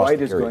continuity across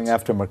the is going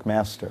after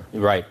McMaster.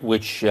 Right,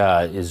 which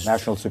is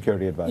National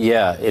Security Advisor.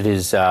 Yeah, it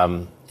is.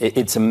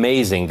 It's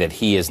amazing that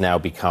he has now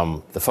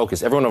become the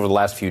focus. Everyone over the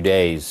last few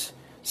days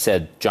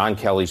said John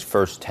Kelly's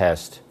first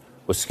test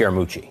was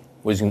Scaramucci.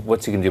 What's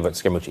he going to do about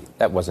Scaramucci?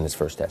 That wasn't his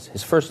first test.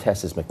 His first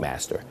test is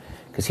McMaster,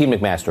 because he and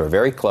McMaster are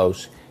very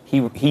close.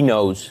 He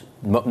knows.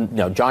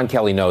 John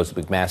Kelly knows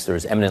that McMaster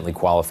is eminently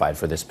qualified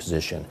for this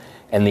position.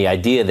 And the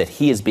idea that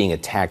he is being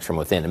attacked from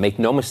within, and make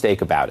no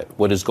mistake about it,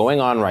 what is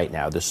going on right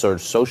now, this sort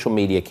of social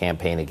media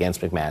campaign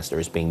against McMaster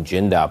is being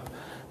ginned up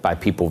by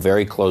people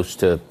very close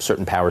to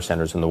certain power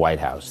centers in the White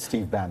House.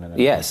 Steve Bannon.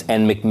 Yes,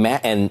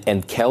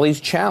 and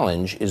Kelly's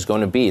challenge is going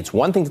to be, it's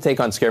one thing to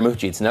take on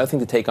Scaramucci, it's another thing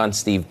to take on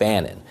Steve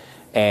Bannon.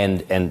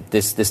 And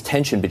this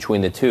tension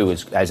between the two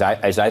is, as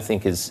I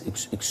think,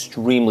 is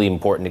extremely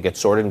important to get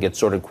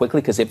sorted quickly,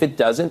 because if it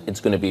doesn't,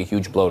 it's going to be a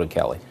huge blow to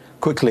Kelly.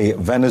 Quickly,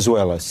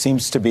 Venezuela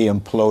seems to be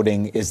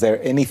imploding. Is there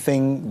any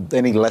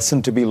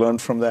lesson to be learned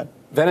from that?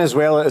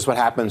 Venezuela is what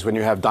happens when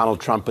you have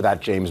Donald Trump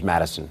without James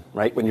Madison,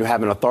 right? When you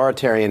have an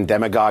authoritarian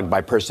demagogue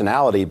by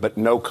personality, but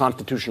no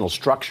constitutional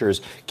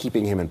structures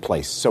keeping him in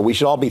place. So we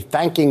should all be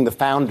thanking the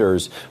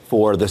founders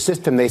for the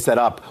system they set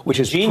up, which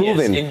is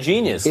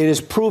ingenious. It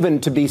is proven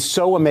to be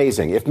so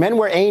amazing. If men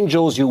were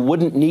angels, you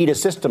wouldn't need a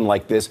system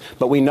like this.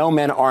 But we know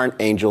men aren't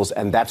angels,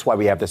 and that's why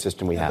we have the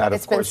system we have.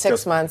 It's been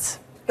 6 months.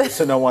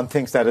 So no one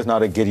thinks that is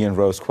not a Gideon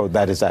Rose quote.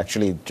 That is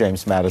actually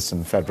James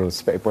Madison,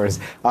 Federalist Papers.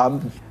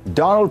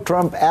 Donald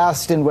Trump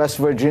asked in West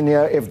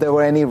Virginia if there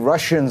were any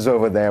Russians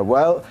over there.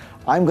 Well,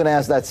 I'm going to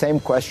ask that same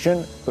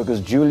question because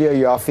Julia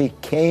Ioffe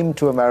came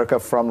to America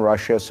from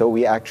Russia, so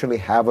we actually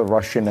have a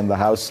Russian in the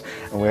House,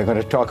 and we're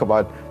going to talk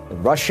about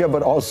Russia,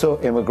 but also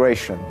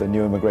immigration, the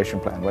new immigration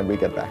plan, when we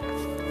get back.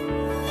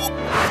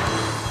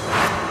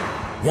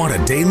 Want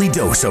a daily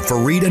dose of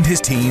Fareed and his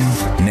team?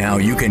 Now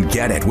you can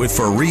get it with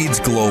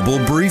Fareed's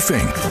Global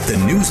Briefing, the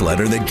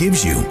newsletter that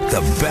gives you the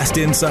best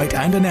insight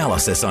and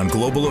analysis on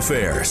global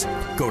affairs.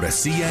 Go to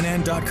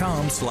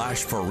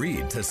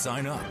cnn.com/Fareed to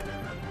sign up.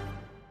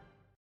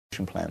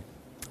 Plan.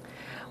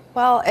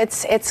 Well,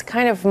 it's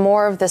kind of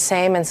more of the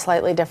same and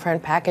slightly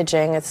different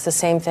packaging. It's the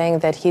same thing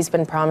that he's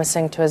been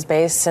promising to his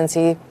base since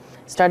he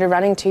started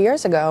running 2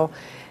 years ago.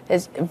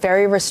 It's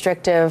very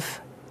restrictive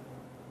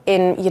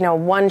in,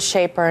 one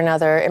shape or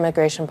another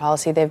immigration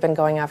policy. They've been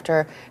going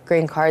after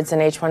green cards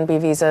and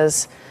H-1B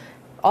visas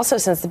also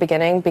since the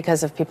beginning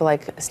because of people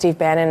like Steve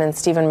Bannon and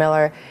Stephen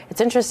Miller. It's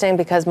interesting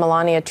because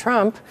Melania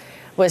Trump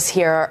was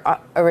here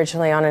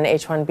originally on an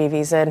H-1B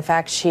visa. In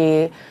fact,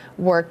 she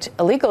worked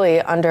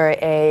illegally under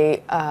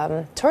a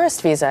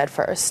tourist visa at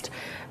first.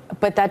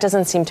 But that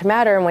doesn't seem to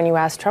matter. And when you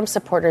ask Trump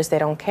supporters, they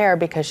don't care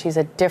because she's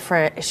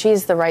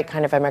the right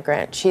kind of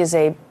immigrant. She is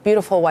a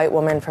beautiful white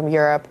woman from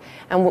Europe,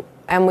 and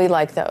we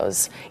like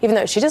those, even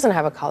though she doesn't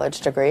have a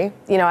college degree.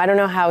 I don't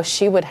know how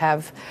she would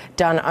have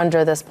done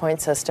under this point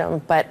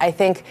system. But I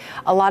think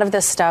a lot of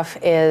this stuff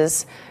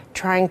is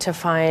trying to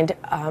find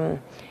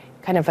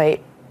kind of a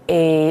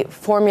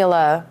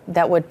formula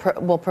that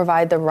will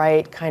provide the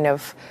right kind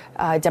of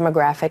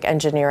demographic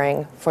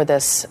engineering for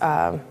this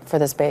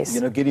base.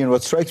 Gideon,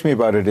 what strikes me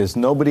about it is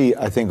nobody,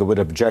 I think, would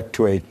object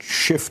to a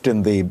shift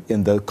in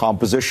the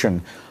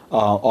composition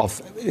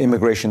of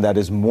immigration that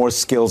is more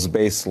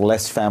skills-based,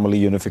 less family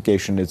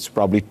unification. It's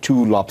probably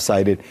too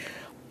lopsided.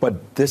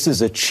 But this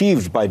is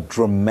achieved by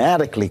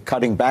dramatically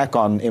cutting back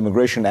on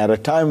immigration at a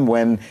time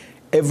when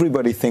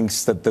everybody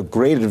thinks that the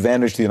great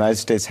advantage the United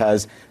States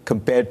has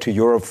compared to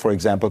Europe, for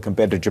example,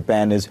 compared to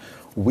Japan, is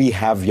we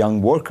have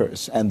young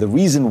workers. And the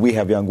reason we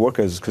have young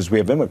workers is because we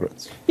have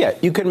immigrants. Yeah,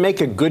 you can make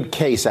a good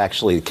case,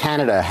 actually.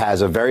 Canada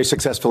has a very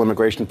successful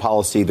immigration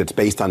policy that's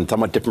based on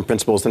somewhat different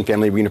principles than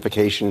family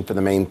reunification for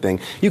the main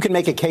thing. You can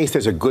make a case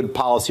there's a good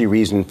policy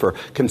reason for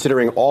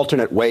considering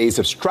alternate ways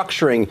of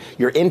structuring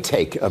your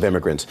intake of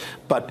immigrants.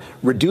 But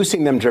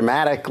reducing them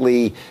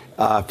dramatically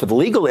for the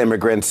legal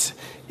immigrants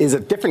is a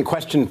different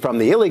question from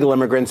the illegal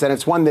immigrants, and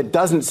it's one that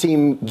doesn't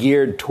seem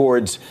geared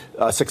towards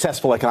a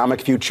successful economic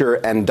future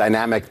and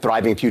dynamic,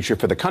 thriving future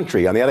for the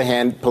country. On the other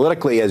hand,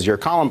 politically, as your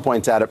column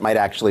points out, it might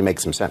actually make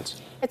some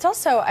sense. It's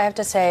also, I have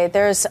to say,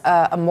 there's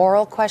a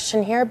moral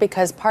question here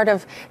because part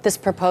of this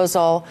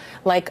proposal,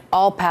 like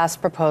all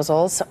past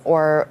proposals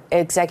or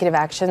executive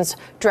actions,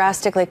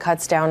 drastically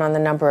cuts down on the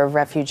number of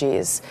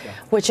refugees,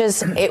 which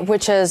is,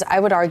 I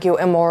would argue,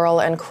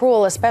 immoral and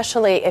cruel,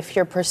 especially if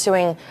you're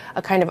pursuing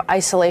a kind of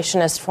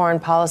isolationist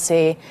foreign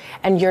policy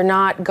and you're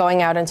not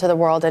going out into the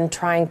world and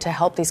trying to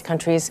help these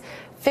countries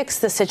fix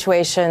the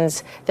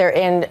situations they're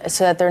in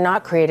so that they're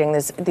not creating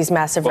these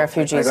massive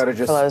refugees I got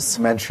to flows. just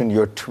mention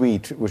your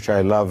tweet, which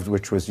I loved,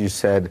 which was you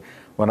said,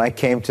 when I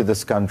came to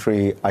this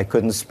country, I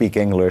couldn't speak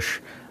English.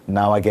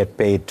 Now I get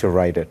paid to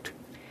write it.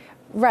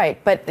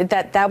 Right, but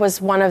that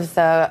was one of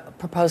the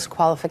proposed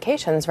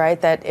qualifications,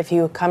 right? That if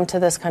you come to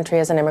this country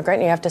as an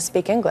immigrant, you have to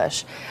speak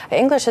English.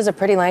 English is a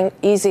pretty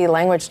easy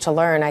language to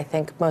learn. I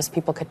think most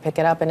people could pick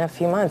it up in a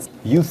few months.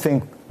 You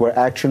think we're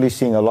actually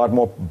seeing a lot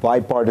more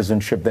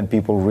bipartisanship than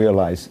people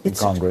realize in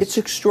Congress? It's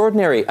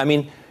extraordinary. I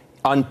mean,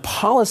 on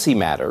policy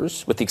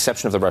matters, with the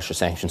exception of the Russia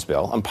sanctions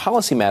bill, on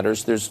policy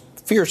matters, there's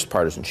fierce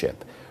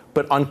partisanship.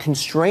 But on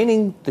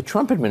constraining the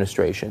Trump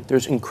administration,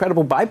 there's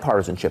incredible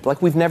bipartisanship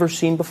like we've never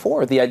seen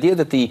before. The idea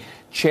that the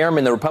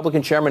chairman, the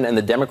Republican chairman, and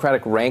the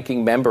Democratic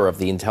ranking member of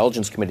the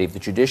Intelligence Committee, of the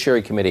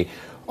Judiciary Committee,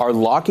 are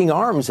locking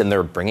arms, and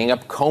they're bringing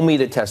up Comey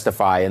to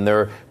testify, and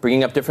they're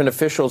bringing up different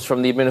officials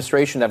from the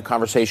administration to have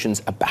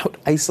conversations about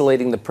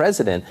isolating the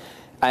president.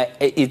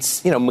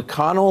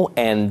 McConnell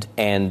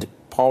and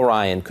Paul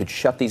Ryan could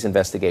shut these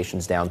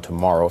investigations down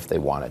tomorrow if they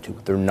wanted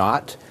to. They're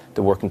not.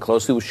 They're working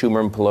closely with Schumer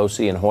and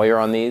Pelosi and Hoyer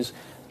on these.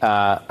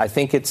 I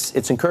think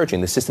it's encouraging.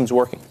 The system's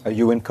working. Are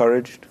you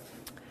encouraged?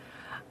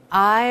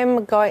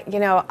 I'm going,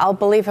 I'll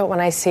believe it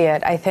when I see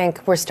it. I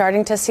think we're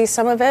starting to see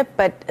some of it,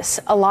 but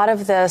a lot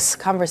of this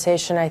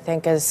conversation, I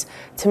think, is,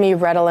 to me,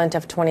 redolent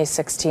of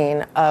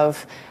 2016,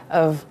 of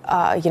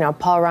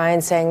Paul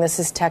Ryan saying this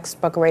is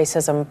textbook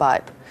racism,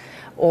 but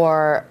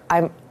or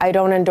I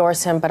don't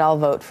endorse him, but I'll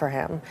vote for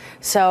him.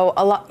 So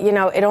a lot,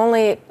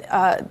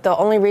 the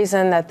only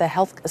reason that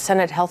the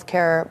Senate health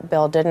care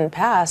bill didn't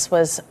pass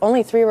was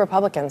only 3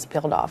 Republicans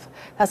peeled off.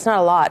 That's not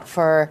a lot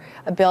for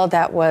a bill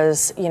that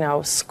was,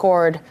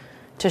 scored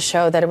to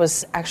show that it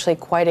was actually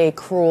quite a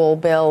cruel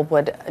bill,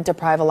 would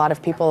deprive a lot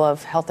of people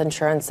of health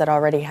insurance that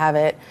already have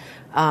it.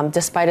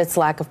 Despite its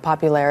lack of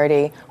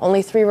popularity,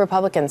 only 3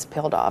 Republicans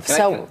peeled off.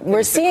 So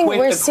we're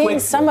seeing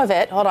some of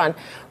it. Hold on,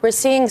 we're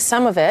seeing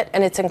some of it,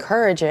 and it's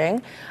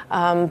encouraging.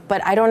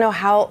 But I don't know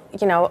how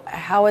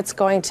it's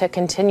going to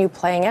continue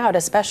playing out,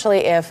 especially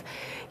if,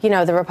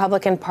 the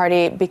Republican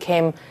Party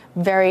became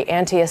very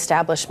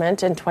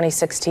anti-establishment in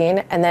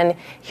 2016, and then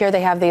here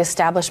they have the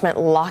establishment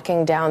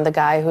locking down the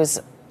guy who's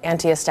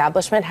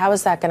anti-establishment. How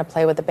is that going to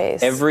play with the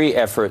base? Every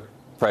effort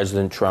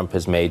President Trump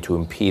has made to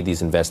impede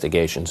these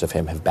investigations of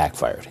him have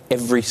backfired.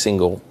 Every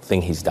single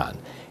thing he's done.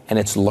 And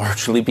it's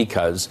largely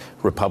because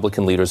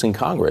Republican leaders in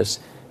Congress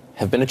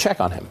have been a check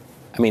on him.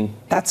 I mean,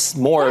 that's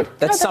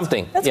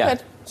something. That's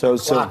good. So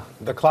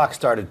the clock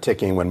started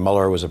ticking when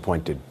Mueller was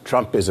appointed.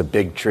 Trump is a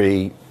big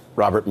tree.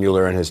 Robert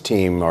Mueller and his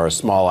team are a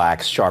small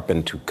axe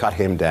sharpened to cut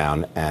him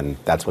down, and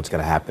that's what's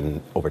going to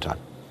happen over time.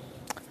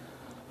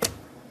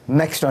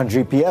 Next on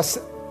GPS,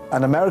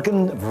 an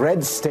American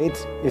red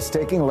state is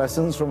taking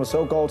lessons from a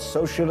so-called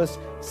socialist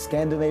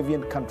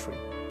Scandinavian country.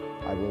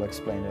 I will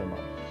explain in a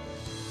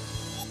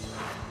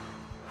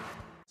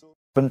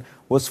moment.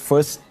 Was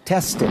first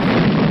tested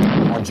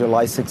on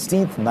July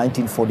 16th,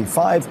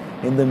 1945,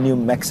 in the New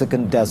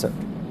Mexican desert.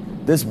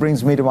 This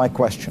brings me to my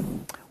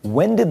question.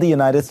 When did the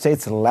United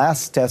States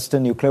last test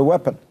a nuclear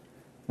weapon?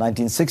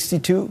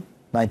 1962,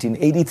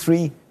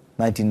 1983,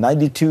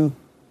 1992,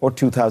 or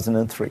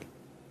 2003?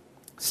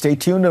 Stay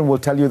tuned and we'll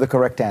tell you the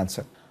correct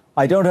answer.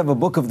 I don't have a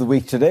book of the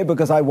week today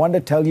because I want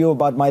to tell you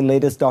about my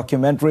latest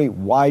documentary,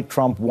 Why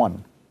Trump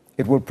Won.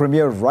 It will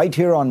premiere right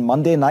here on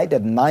Monday night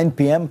at 9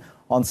 p.m.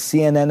 on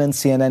CNN and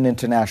CNN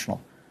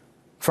International.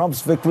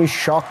 Trump's victory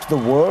shocked the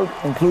world,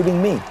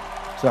 including me.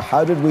 So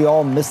how did we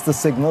all miss the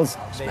signals?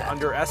 They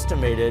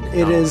underestimated.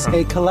 It is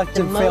a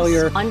collective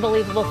failure. The most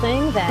unbelievable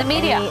thing that the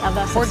media any of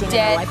us were have seen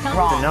dead in our lifetime.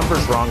 wrong. The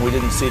number's wrong. We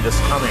didn't see this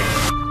coming.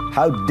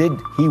 How did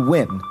he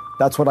win?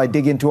 That's what I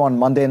dig into on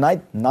Monday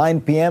night,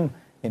 9 p.m.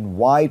 in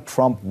Why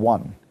Trump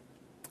Won.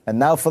 And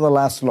now for the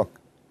last look.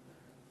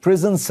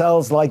 Prison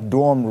cells like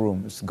dorm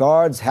rooms,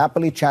 guards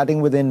happily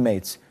chatting with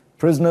inmates,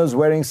 prisoners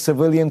wearing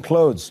civilian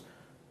clothes.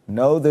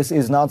 No, this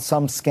is not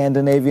some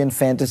Scandinavian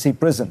fantasy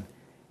prison.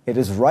 It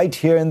is right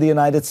here in the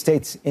United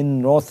States,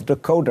 in North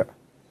Dakota.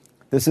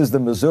 This is the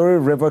Missouri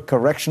River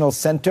Correctional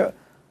Center,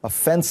 a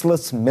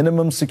fenceless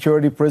minimum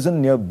security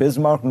prison near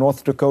Bismarck,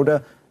 North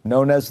Dakota,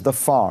 known as the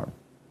Farm.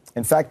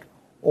 In fact,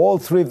 all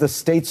 3 of the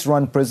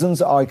states-run prisons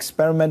are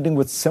experimenting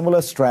with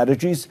similar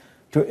strategies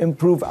to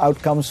improve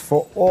outcomes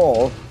for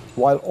all,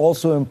 while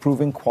also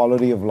improving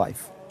quality of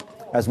life.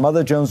 As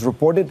Mother Jones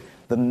reported,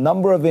 the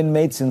number of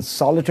inmates in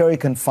solitary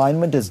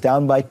confinement is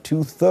down by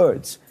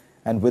 2/3,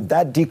 and with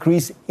that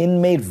decrease,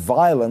 inmate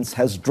violence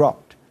has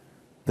dropped.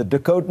 The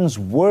Dakotans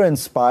were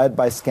inspired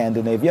by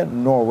Scandinavia,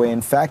 Norway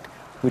in fact,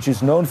 which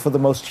is known for the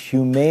most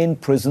humane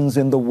prisons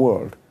in the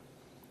world.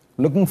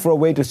 Looking for a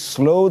way to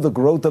slow the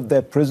growth of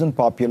their prison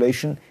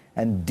population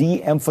and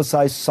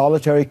de-emphasize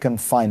solitary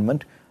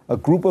confinement, a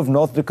group of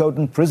North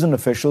Dakotan prison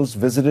officials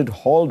visited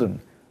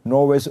Halden,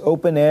 Norway's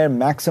open-air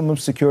maximum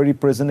security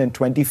prison in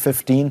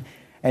 2015,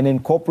 and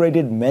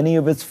incorporated many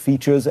of its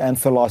features and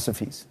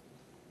philosophies.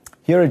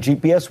 Here at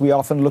GPS, we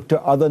often look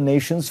to other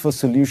nations for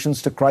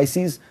solutions to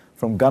crises,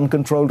 from gun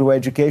control to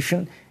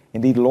education.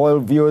 Indeed, loyal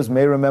viewers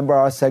may remember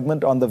our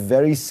segment on the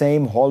very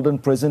same Halden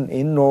prison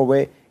in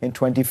Norway in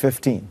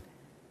 2015.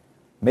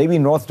 Maybe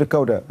North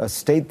Dakota, a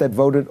state that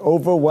voted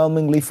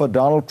overwhelmingly for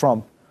Donald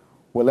Trump,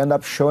 will end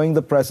up showing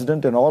the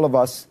president and all of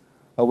us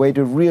a way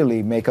to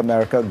really make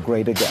America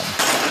great again.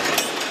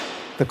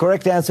 The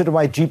correct answer to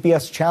my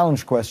GPS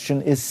challenge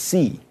question is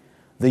C.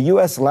 The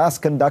U.S.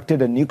 last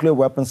conducted a nuclear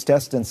weapons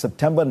test in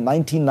September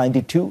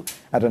 1992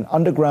 at an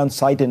underground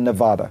site in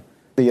Nevada.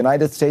 The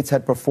United States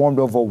had performed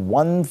over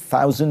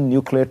 1,000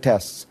 nuclear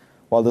tests,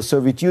 while the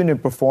Soviet Union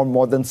performed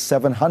more than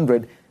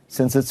 700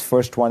 since its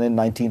first one in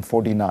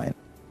 1949.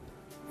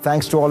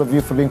 Thanks to all of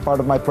you for being part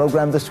of my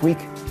program this week.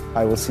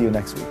 I will see you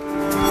next week.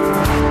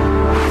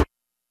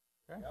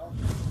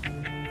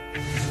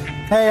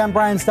 Hey, I'm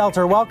Brian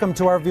Stelter. Welcome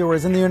to our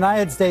viewers in the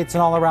United States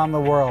and all around the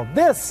world.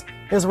 This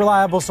is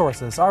Reliable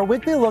Sources, our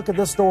weekly look at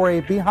the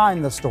story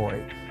behind the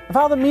story, of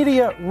how the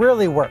media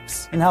really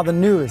works and how the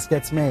news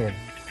gets made.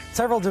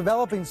 Several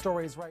developing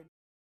stories right now.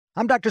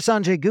 I'm Dr.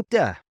 Sanjay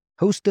Gupta,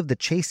 host of the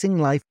Chasing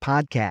Life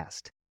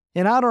podcast.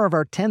 In honor of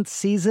our 10th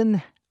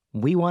season,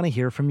 we want to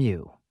hear from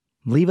you.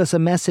 Leave us a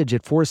message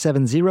at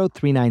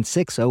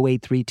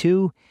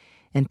 470-396-0832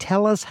 and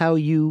tell us how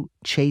you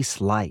chase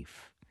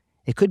life.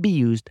 It could be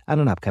used on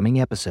an upcoming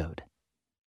episode.